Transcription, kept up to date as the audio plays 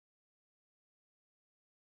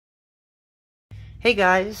Hey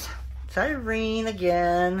guys, it's Irene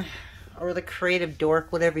again, or the creative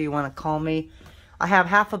dork, whatever you want to call me. I have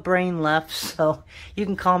half a brain left, so you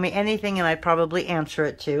can call me anything and I'd probably answer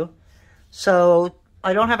it too. So,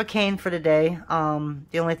 I don't have a cane for today.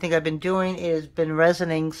 The only thing I've been doing is been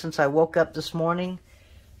resining since I woke up this morning.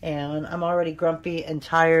 And I'm already grumpy and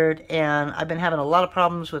tired, and I've been having a lot of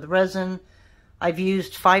problems with resin. I've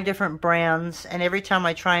used 5 different brands, and every time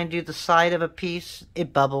I try and do the side of a piece,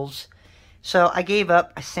 it bubbles. So I gave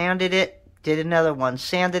up. I sanded it, did another one,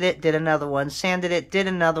 sanded it, did another one, sanded it, did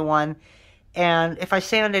another one. And if I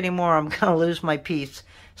sand anymore, I'm going to lose my piece.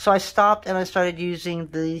 So I stopped and I started using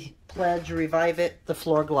the Pledge Revive It, the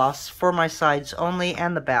floor gloss, for my sides only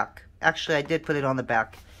and the back. Actually, I did put it on the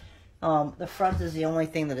back. The front is the only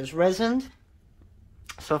thing that is resined.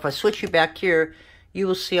 So if I switch you back here, you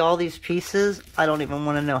will see all these pieces. I don't even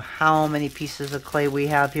want to know how many pieces of clay we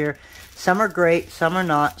have here. Some are great, some are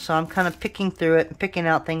not. So I'm kind of picking through it and picking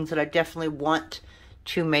out things that I definitely want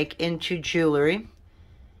to make into jewelry.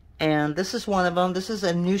 And this is one of them. This is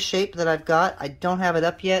a new shape that I've got. I don't have it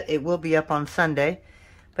up yet. It will be up on Sunday.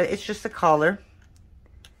 But it's just a collar.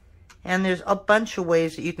 And there's a bunch of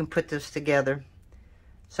ways that you can put this together.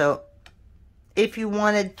 So if you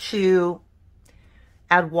wanted to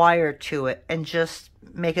add wire to it and just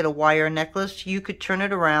make it a wire necklace, you could turn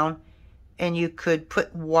it around and you could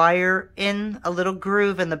put wire in a little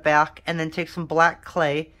groove in the back and then take some black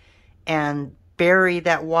clay and bury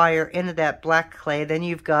that wire into that black clay. Then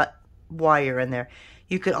you've got wire in there.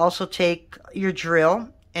 You could also take your drill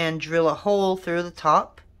and drill a hole through the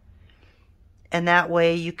top, and that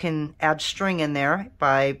way you can add string in there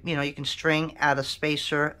by, you can string, add a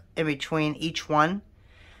spacer in between each one.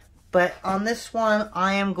 But on this one,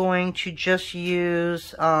 I am going to just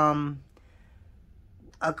use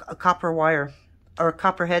a copper wire, or a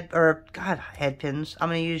copper head, or head pins. I'm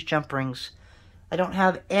going to use jump rings. I don't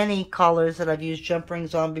have any collars that I've used jump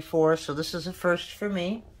rings on before, so this is a first for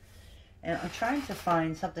me. And I'm trying to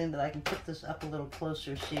find something that I can put this up a little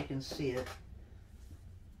closer so you can see it.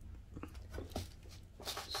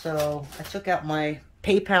 So I took out my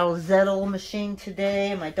PayPal Zettel machine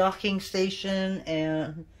today, my docking station,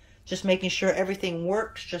 and just making sure everything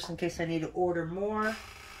works just in case I need to order more.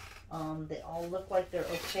 They all look like they're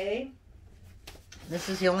okay. This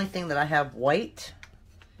is the only thing that I have white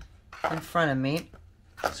in front of me.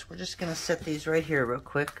 So we're just going to set these right here real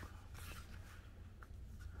quick.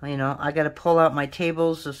 I got to pull out my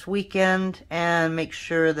tables this weekend and make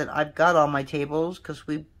sure that I've got all my tables, because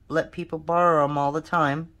we let people borrow them all the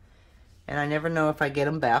time. And I never know if I get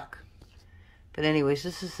them back. But anyways,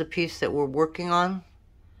 this is the piece that we're working on.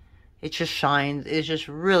 It just shines. It's just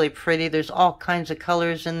really pretty. There's all kinds of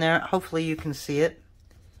colors in there. Hopefully you can see it.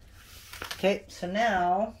 Okay, so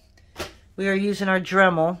now we are using our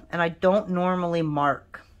Dremel. And I don't normally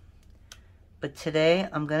mark. But today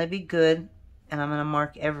I'm going to be good. And I'm going to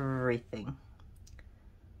mark everything.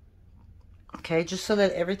 Okay, just so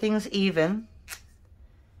that everything's even.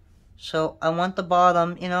 So I want the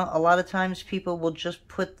bottom, a lot of times people will just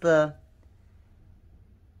put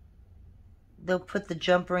they'll put the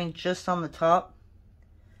jump ring just on the top.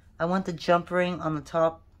 I want the jump ring on the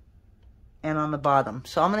top and on the bottom.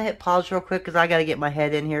 So I'm going to hit pause real quick because I got to get my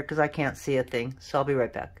head in here because I can't see a thing. So I'll be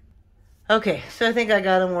right back. Okay, so I think I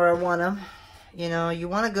got them where I want them. You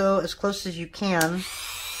want to go as close as you can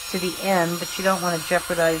to the end, but you don't want to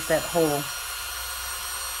jeopardize that hole.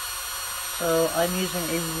 So I'm using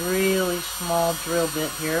a really small drill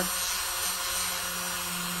bit here.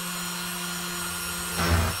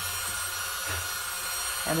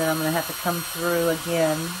 And then I'm going to have to come through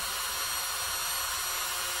again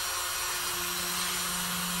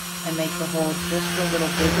and make the hole just a little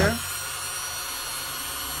bigger.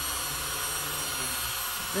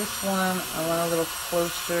 This one I want a little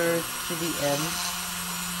closer to the end.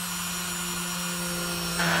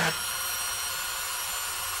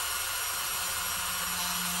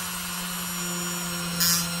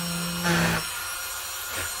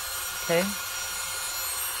 Okay.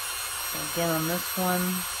 Again on this one.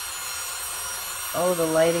 Oh, the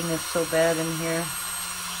lighting is so bad in here.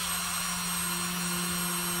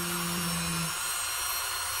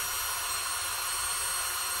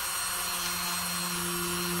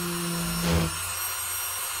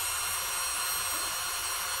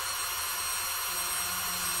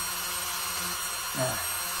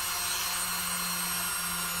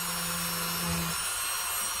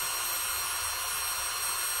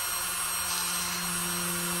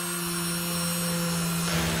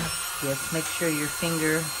 Yes, make sure your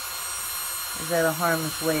finger is at a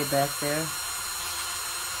harmless way back there.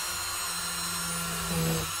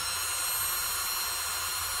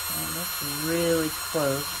 And That's really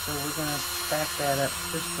close, so we're going to back that up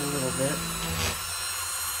just a little bit.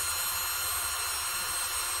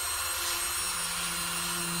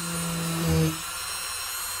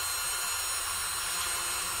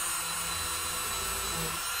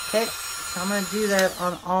 Okay, so I'm going to do that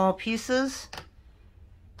on all pieces,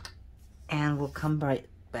 and we'll come right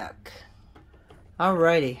back.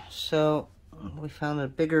 Alrighty, so we found a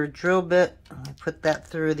bigger drill bit. I put that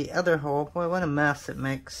through the other hole. Boy, what a mess it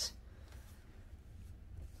makes.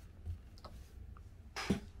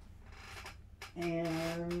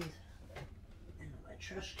 And my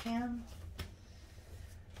trash can.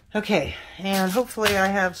 Okay, and hopefully I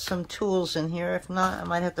have some tools in here. If not, I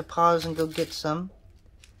might have to pause and go get some.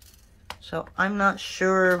 So I'm not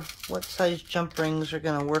sure what size jump rings are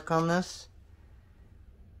going to work on this,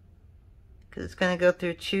 because it's going to go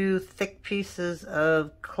through 2 thick pieces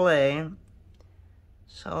of clay.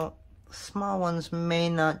 So small ones may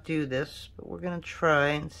not do this, but we're going to try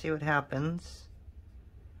and see what happens.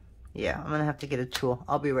 Yeah, I'm going to have to get a tool.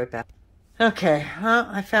 I'll be right back. Okay, well,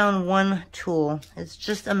 I found one tool. It's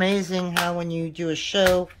just amazing how when you do a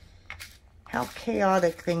show, how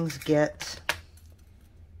chaotic things get.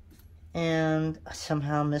 And I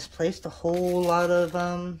somehow misplaced a whole lot of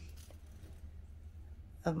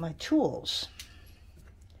my tools.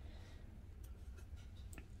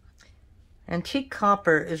 Antique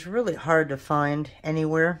copper is really hard to find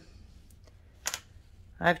anywhere.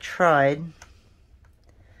 I've tried.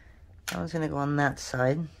 That one's going to go on that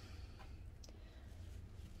side.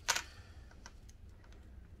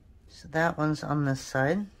 So that one's on this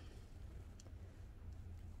side.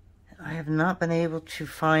 I have not been able to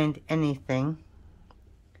find anything.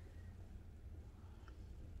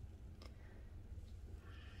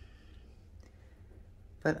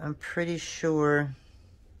 But I'm pretty sure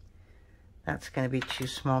that's going to be too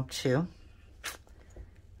small too.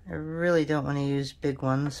 I really don't want to use big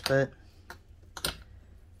ones, but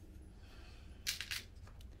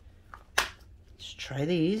let's try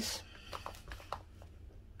these.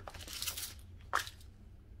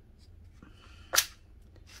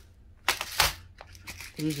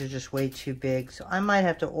 These are just way too big, so I might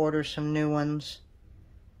have to order some new ones.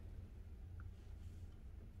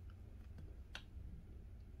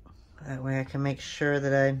 That way I can make sure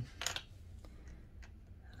that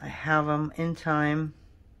I have them in time.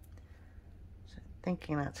 So I'm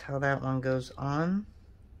thinking that's how that one goes on.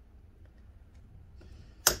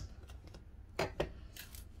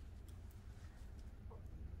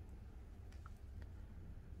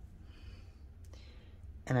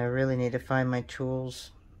 And I really need to find my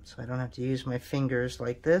tools so I don't have to use my fingers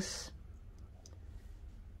like this.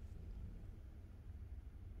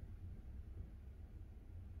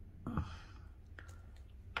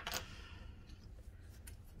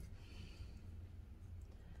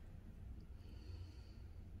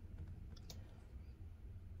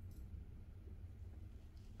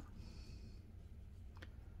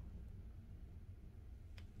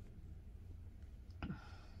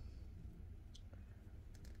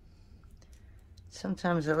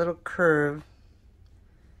 Sometimes a little curve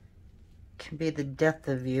can be the death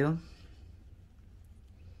of you.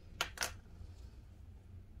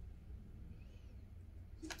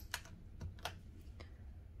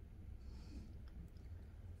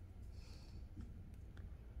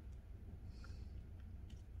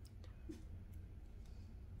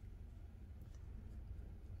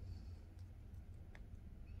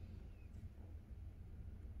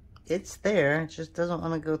 It's there, it just doesn't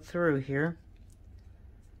want to go through here.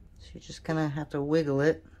 So you're just gonna have to wiggle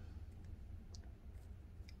it.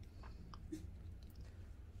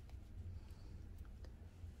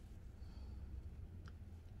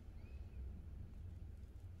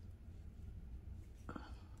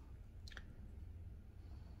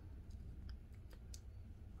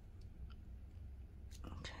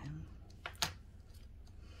 Okay.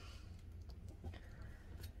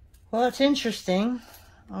 Well, it's interesting.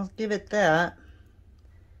 I'll give it that.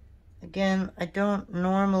 Again, I don't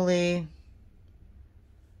normally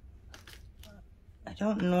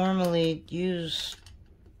use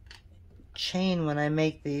chain when I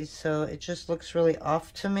make these, so it just looks really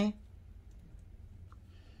off to me.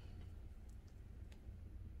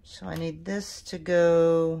 So I need this to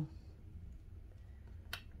go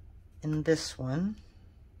in this one.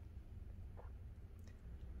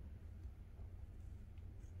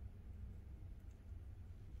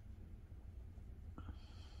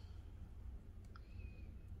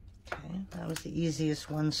 Okay, that was the easiest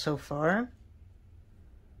one so far.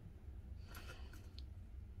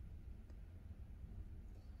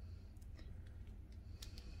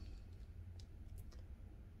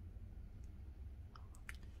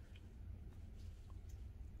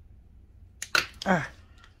 Ah,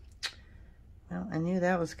 well, I knew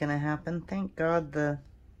that was going to happen. Thank God the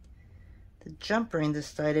jump ring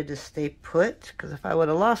decided to stay put, because if I would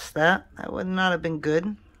have lost that, that would not have been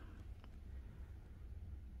good.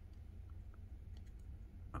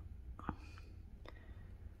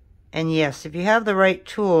 And yes, if you have the right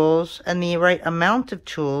tools and the right amount of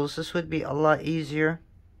tools, this would be a lot easier.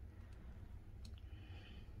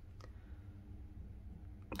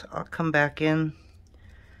 So I'll come back in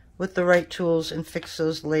with the right tools and fix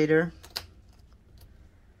those later.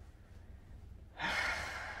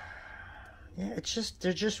 Yeah, it's just,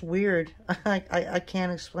 they're just weird. I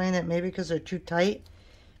can't explain it. Maybe because they're too tight.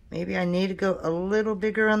 Maybe I need to go a little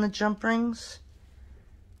bigger on the jump rings.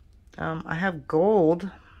 I have gold.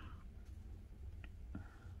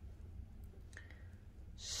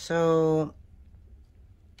 So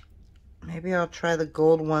maybe I'll try the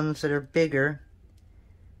gold ones that are bigger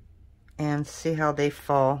and see how they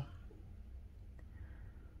fall.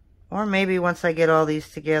 Or maybe once I get all these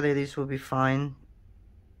together, these will be fine.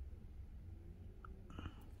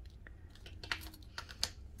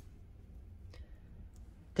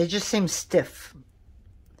 They just seem stiff.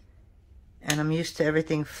 And I'm used to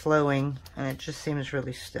everything flowing, and it just seems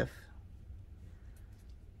really stiff.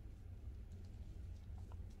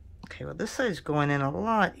 Okay, well, this side's going in a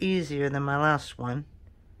lot easier than my last one.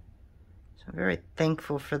 So I'm very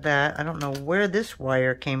thankful for that. I don't know where this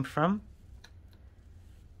wire came from.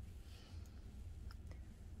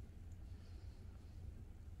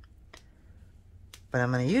 But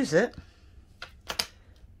I'm going to use it.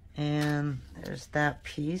 And there's that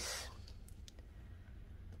piece.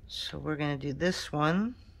 So we're going to do this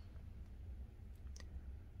one.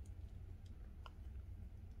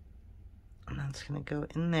 And that's going to go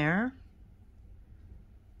in there.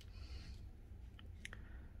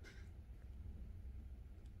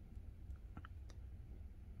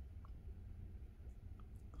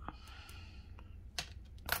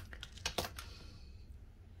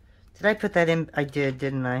 Did I put that in? I did,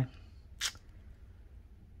 didn't I?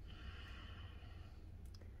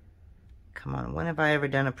 Come on, when have I ever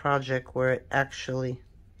done a project where it actually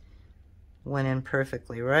went in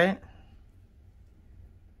perfectly, right?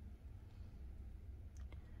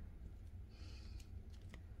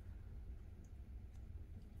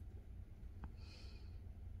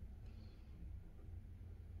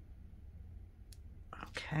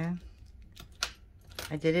 Okay.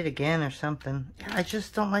 I did it again or something. I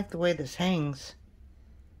just don't like the way this hangs.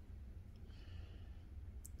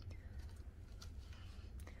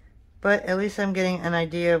 But at least I'm getting an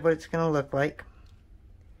idea of what it's going to look like.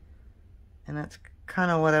 And that's kind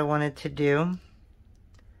of what I wanted to do.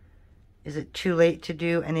 Is it too late to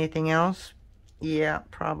do anything else? Yeah,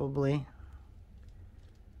 probably.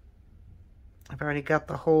 I've already got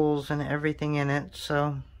the holes and everything in it,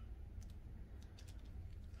 so.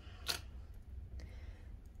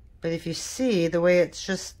 But if you see the way it's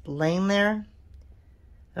just laying there,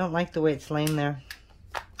 I don't like the way it's laying there.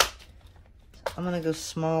 I'm going to go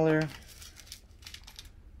smaller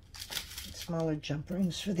jump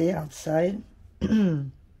rings for the outside.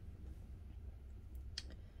 And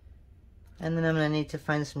then I'm going to need to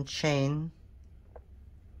find some chain.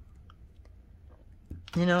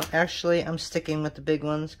 You know, actually, I'm sticking with the big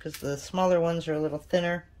ones because the smaller ones are a little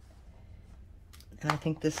thinner. And I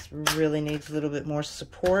think this really needs a little bit more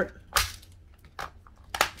support.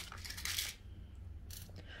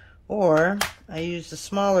 Or I use the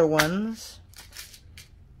smaller ones,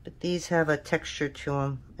 but these have a texture to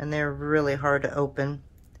them and they're really hard to open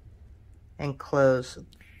and close.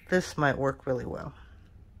 This might work really well.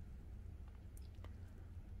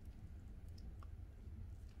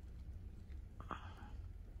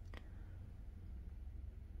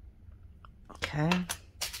 Okay.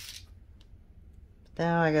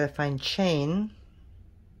 Now I gotta find chain.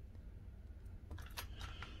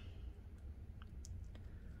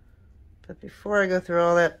 But before I go through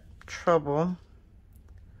all that trouble,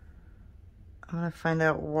 I'm gonna find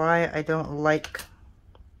out why I don't like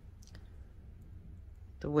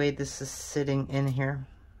the way this is sitting in here.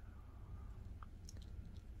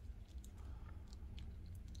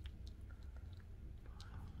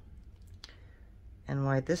 And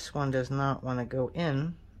why this one does not want to go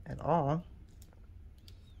in at all.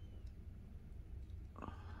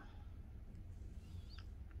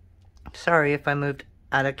 Sorry if I moved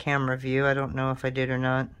out of camera view. I don't know if I did or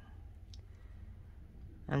not.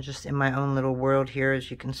 I'm just in my own little world here,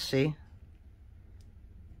 as you can see.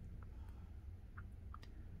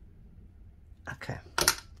 Okay.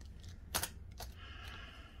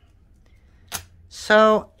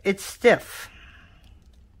 So it's stiff.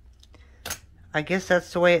 I guess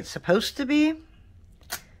that's the way it's supposed to be.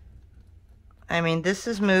 I mean, this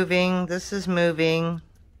is moving, this is moving.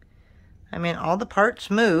 I mean, all the parts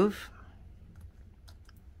move.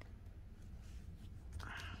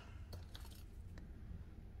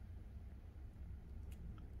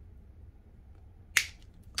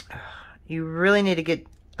 You really need to get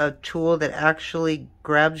a tool that actually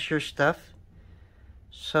grabs your stuff.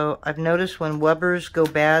 So I've noticed when Webbers go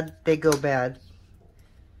bad, they go bad.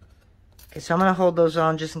 Okay, so I'm gonna hold those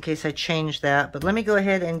on just in case I change that. But let me go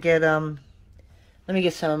ahead and get let me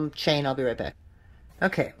get some chain. I'll be right back.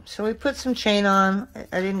 Okay, so we put some chain on.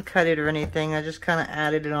 I didn't cut it or anything. I just kind of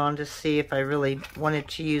added it on to see if I really wanted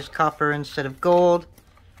to use copper instead of gold.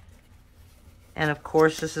 And of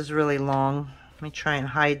course, this is really long. Let me try and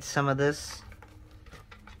hide some of this.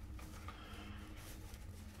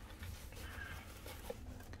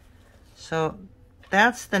 So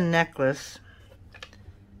that's the necklace.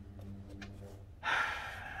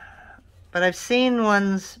 But I've seen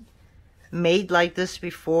ones made like this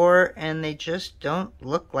before and they just don't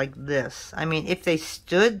look like this. I mean, if they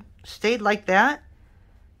stayed like that,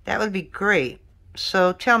 that would be great.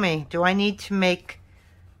 So tell me, do I need to make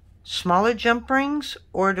smaller jump rings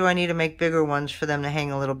or do I need to make bigger ones for them to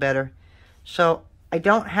hang a little better? So I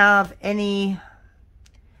don't have any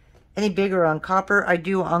bigger on copper. I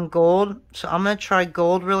do on gold. So I'm going to try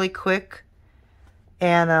gold really quick.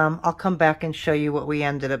 And I'll come back and show you what we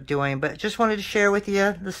ended up doing. But just wanted to share with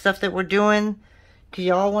you the stuff that we're doing. Because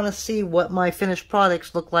y'all want to see what my finished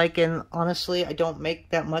products look like. And honestly, I don't make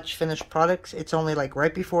that much finished products. It's only like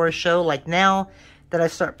right before a show, like now, that I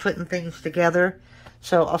start putting things together.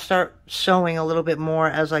 So I'll start sewing a little bit more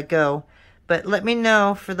as I go. But let me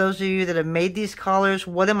know, for those of you that have made these collars,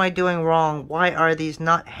 what am I doing wrong? Why are these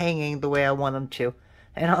not hanging the way I want them to?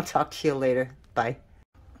 And I'll talk to you later. Bye.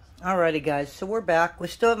 Alrighty guys, so we're back. We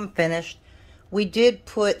still haven't finished. We did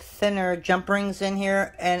put thinner jump rings in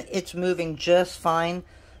here and it's moving just fine.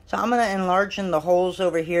 So I'm going to enlarge in the holes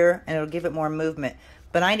over here and it'll give it more movement.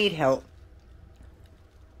 But I need help.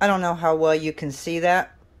 I don't know how well you can see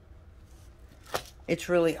that. It's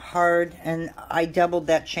really hard and I doubled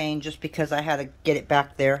that chain just because I had to get it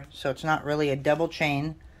back there. So it's not really a double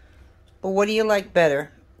chain. But what do you like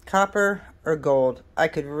better? Copper or gold? I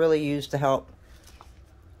could really use the help.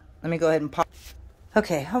 Let me go ahead and pop.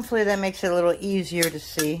 Okay, hopefully that makes it a little easier to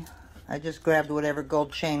see. I just grabbed whatever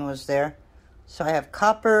gold chain was there. So I have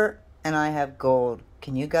copper and I have gold.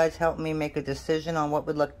 Can you guys help me make a decision on what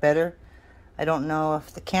would look better? I don't know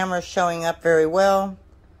if the camera's showing up very well.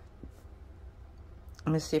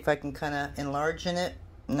 Let me see if I can kind of enlarge in it.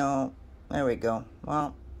 No, there we go.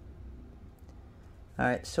 Well,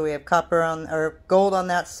 alright, so we have copper on, or gold on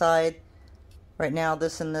that side. Right now,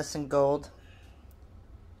 this and gold.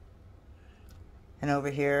 And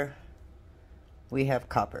over here, we have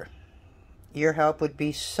copper. Your help would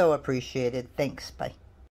be so appreciated. Thanks. Bye.